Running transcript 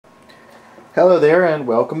Hello there and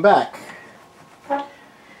welcome back.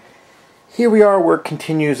 Here we are, work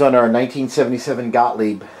continues on our 1977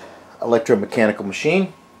 Gottlieb electromechanical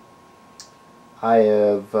machine. I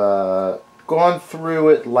have gone through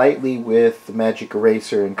it lightly with the magic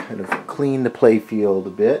eraser and kind of cleaned the playfield a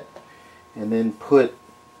bit and then put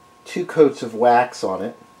 2 coats of wax on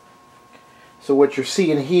it. So what you're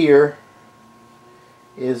seeing here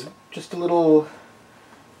is just a little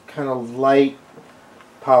kind of light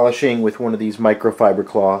polishing with one of these microfiber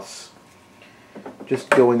cloths, just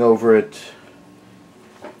going over it,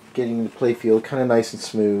 getting the playfield kind of nice and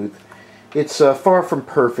smooth. It's far from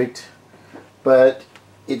perfect, but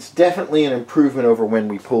it's definitely an improvement over when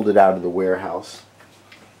we pulled it out of the warehouse.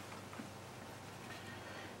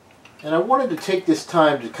 And I wanted to take this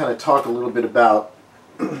time to kind of talk a little bit about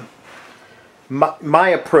my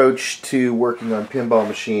approach to working on pinball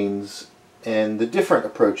machines and the different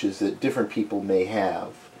approaches that different people may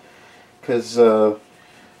have. Because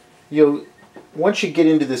once you get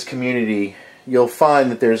into this community, you'll find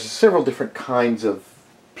that there's several different kinds of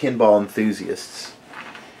pinball enthusiasts.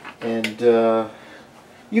 And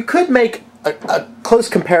you could make a close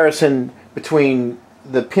comparison between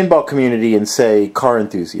the pinball community and, say, car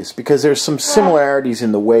enthusiasts, because there's some similarities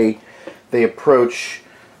in the way they approach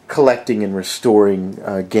collecting and restoring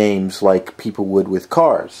games like people would with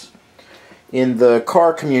cars. In the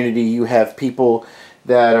car community, you have people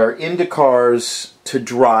that are into cars to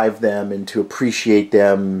drive them and to appreciate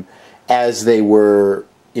them as they were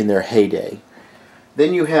in their heyday.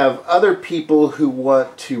 Then you have other people who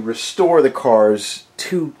want to restore the cars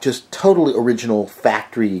to just totally original,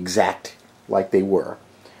 factory exact like they were,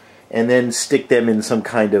 and then stick them in some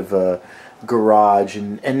kind of a garage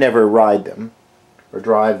and never ride them or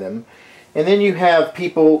drive them. And then you have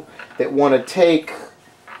people that want to take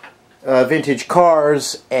vintage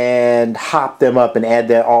cars and hop them up and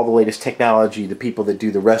add all the latest technology, the people that do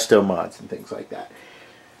the resto mods and things like that.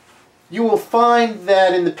 You will find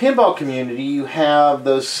that in the pinball community you have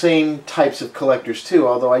those same types of collectors too,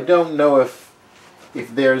 although I don't know if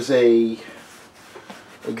there's a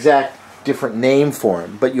exact different name for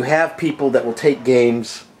them. But you have people that will take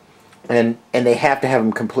games and they have to have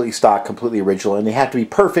them completely stock, completely original, and they have to be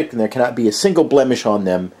perfect, and there cannot be a single blemish on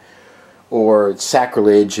them, or it's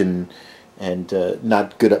sacrilege and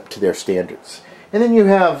not good up to their standards. And then you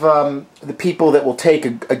have the people that will take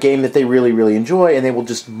a game that they really, really enjoy, and they will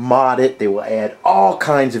just mod it. They will add all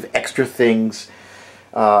kinds of extra things.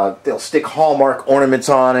 They'll stick Hallmark ornaments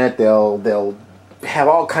on it. They'll have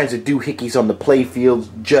all kinds of doohickeys on the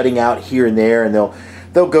playfield jutting out here and there, and they'll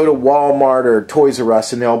go to Walmart or Toys R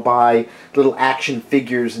Us and they'll buy little action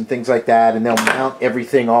figures and things like that, and they'll mount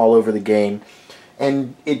everything all over the game.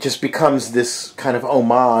 And it just becomes this kind of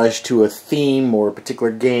homage to a theme or a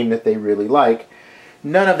particular game that they really like.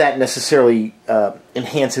 None of that necessarily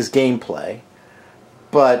enhances gameplay,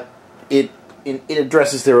 but it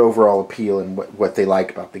addresses their overall appeal and what they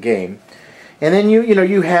like about the game. And then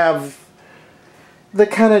you have the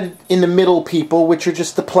kind of in the middle people, which are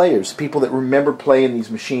just the players, people that remember playing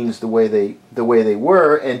these machines the way they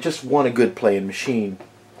were and just want a good playing machine.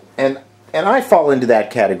 And I fall into that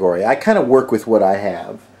category. I kind of work with what I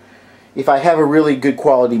have. If I have a really good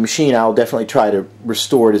quality machine, I'll definitely try to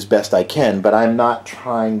restore it as best I can, but I'm not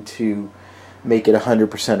trying to make it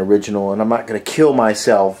 100% original, and I'm not going to kill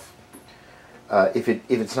myself if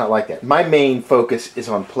it's not like that. My main focus is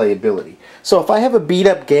on playability. So if I have a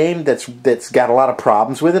beat-up game that's got a lot of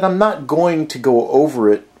problems with it, I'm not going to go over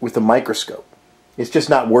it with a microscope. It's just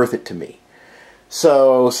not worth it to me.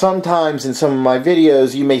 So sometimes in some of my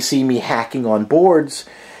videos you may see me hacking on boards,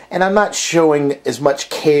 and I'm not showing as much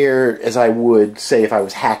care as I would, say, if I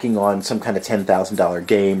was hacking on some kind of $10,000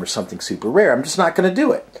 game or something super rare. I'm just not going to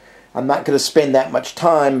do it. I'm not going to spend that much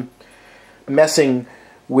time messing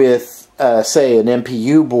with, say, an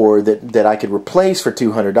MPU board that I could replace for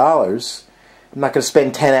 $200. I'm not going to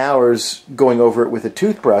spend 10 hours going over it with a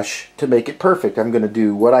toothbrush to make it perfect. I'm going to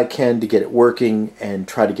do what I can to get it working and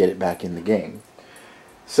try to get it back in the game.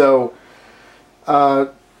 So, I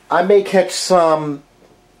may catch some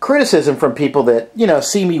criticism from people that,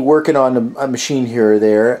 see me working on a machine here or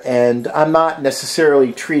there, and I'm not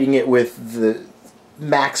necessarily treating it with the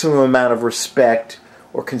maximum amount of respect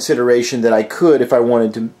or consideration that I could if I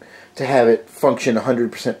wanted to have it function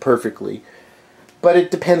 100% perfectly. But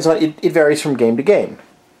it depends on, it varies from game to game.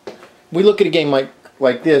 We look at a game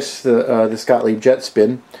like this, the Gottlieb Jet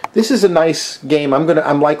Spin. This is a nice game.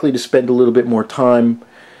 I'm likely to spend a little bit more time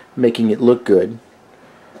making it look good.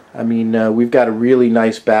 I mean, we've got a really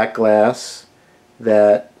nice back glass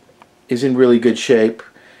that is in really good shape,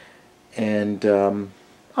 and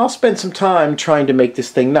I'll spend some time trying to make this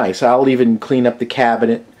thing nice. I'll even clean up the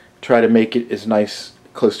cabinet, try to make it as nice,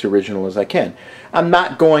 close to original as I can. I'm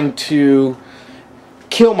not going to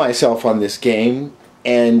kill myself on this game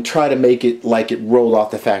and try to make it like it rolled off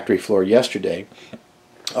the factory floor yesterday.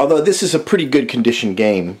 Although this is a pretty good condition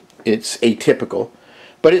game, it's atypical,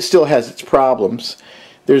 but it still has its problems.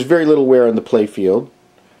 There's very little wear on the playfield.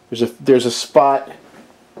 There's a spot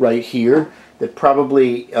right here that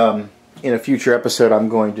probably in a future episode I'm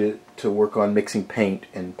going to work on mixing paint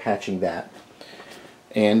and patching that.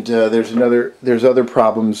 And there's other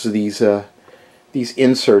problems. These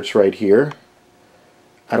inserts right here.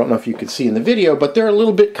 I don't know if you can see in the video, but they're a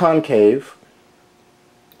little bit concave,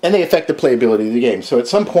 and they affect the playability of the game. So at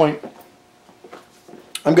some point,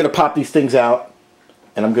 I'm going to pop these things out,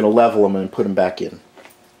 and I'm going to level them and put them back in.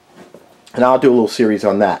 And I'll do a little series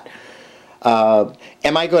on that.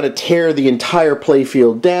 Am I going to tear the entire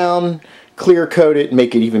playfield down, clear coat it, and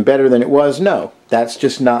make it even better than it was? No. That's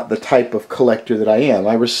just not the type of collector that I am.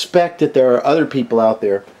 I respect that there are other people out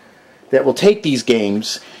there that will take these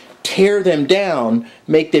games, tear them down,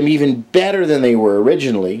 make them even better than they were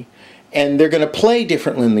originally, and they're going to play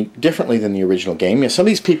differently than the original game. You know, some of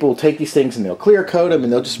these people will take these things and they'll clear coat them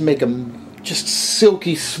and they'll just make them just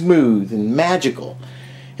silky smooth and magical.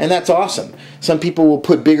 And that's awesome. Some people will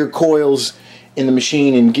put bigger coils in the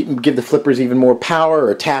machine and give the flippers even more power,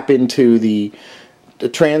 or tap into the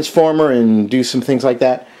transformer and do some things like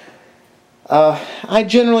that. I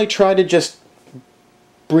generally try to just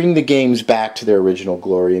bring the games back to their original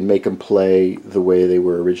glory and make them play the way they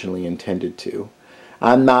were originally intended to.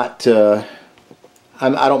 I'm not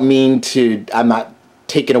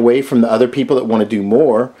taking away from the other people that want to do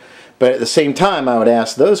more, but at the same time I would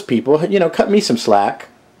ask those people, you know, cut me some slack,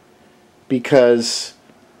 because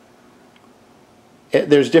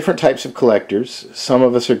there's different types of collectors. Some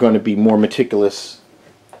of us are going to be more meticulous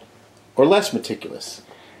or less meticulous.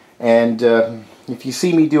 And if you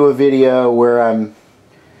see me do a video where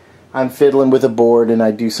I'm fiddling with a board and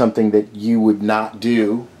I do something that you would not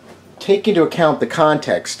do, take into account the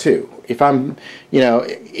context too. If I'm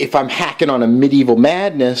hacking on a Medieval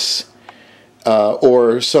Madness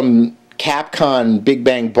or some Capcom Big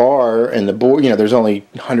Bang Bar, and the board, there's only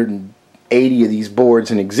 180 of these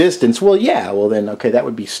boards in existence, well, then okay, that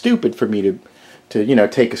would be stupid for me to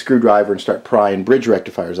take a screwdriver and start prying bridge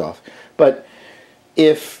rectifiers off. But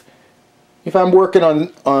if I'm working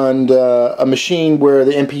on a machine where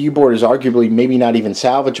the MPU board is arguably maybe not even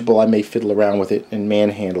salvageable, I may fiddle around with it and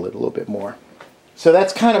manhandle it a little bit more. So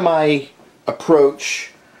that's kind of my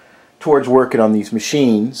approach towards working on these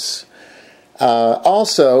machines.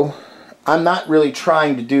 Also, I'm not really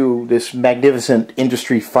trying to do this magnificent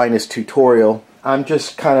industry finest tutorial. I'm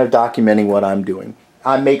just kind of documenting what I'm doing.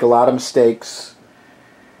 I make a lot of mistakes,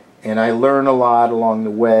 and I learn a lot along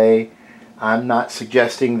the way. I'm not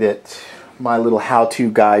suggesting that my little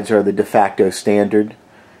how-to guides are the de facto standard.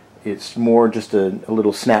 It's more just a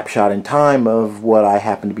little snapshot in time of what I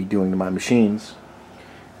happen to be doing to my machines.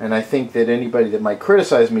 And I think that anybody that might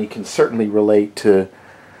criticize me can certainly relate to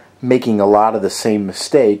making a lot of the same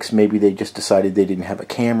mistakes. Maybe they just decided they didn't have a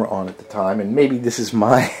camera on at the time, and maybe this is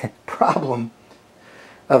my problem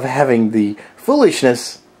of having the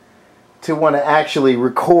foolishness to want to actually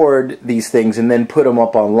record these things and then put them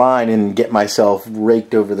up online and get myself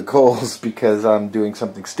raked over the coals because I'm doing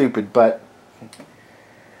something stupid. But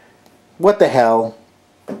what the hell,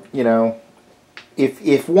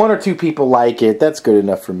 if one or two people like it, that's good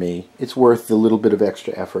enough for me. It's worth the little bit of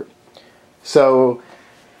extra effort. So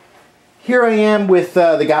here I am with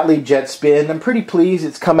the Gottlieb Jet Spin. I'm pretty pleased.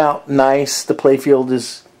 It's come out nice. The playfield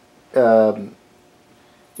is,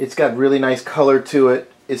 it's got really nice color to it.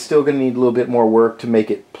 It's still going to need a little bit more work to make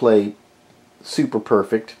it play super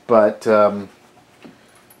perfect, but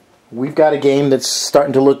we've got a game that's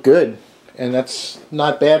starting to look good, and that's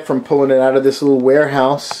not bad from pulling it out of this little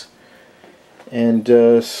warehouse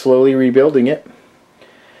and slowly rebuilding it.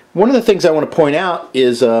 One of the things I want to point out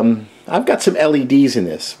is I've got some LEDs in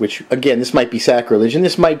this, which, again, this might be sacrilege, and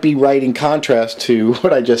this might be right in contrast to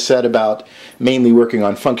what I just said about mainly working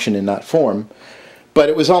on function and not form. But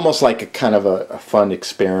it was almost like a kind of a fun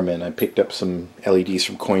experiment. I picked up some LEDs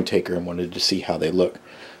from CoinTaker and wanted to see how they look.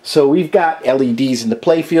 So we've got LEDs in the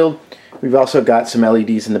playfield. We've also got some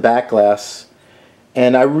LEDs in the back glass.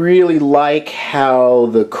 And I really like how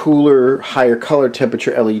the cooler, higher color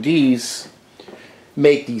temperature LEDs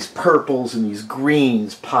make these purples and these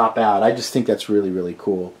greens pop out. I just think that's really, really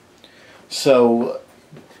cool. So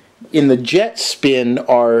in the Jet Spin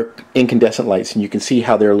are incandescent lights, and you can see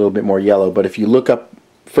how they're a little bit more yellow. But if you look up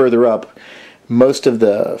further up, most of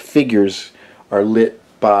the figures are lit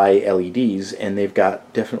buy LEDs, and they've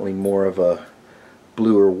got definitely more of a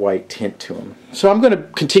blue or white tint to them. So I'm going to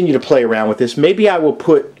continue to play around with this. Maybe I will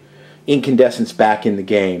put incandescence back in the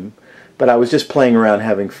game, but I was just playing around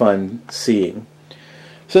having fun seeing.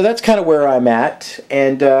 So that's kind of where I'm at,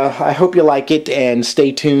 and I hope you like it, and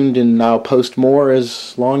stay tuned, and I'll post more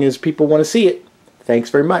as long as people want to see it. Thanks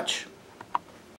very much.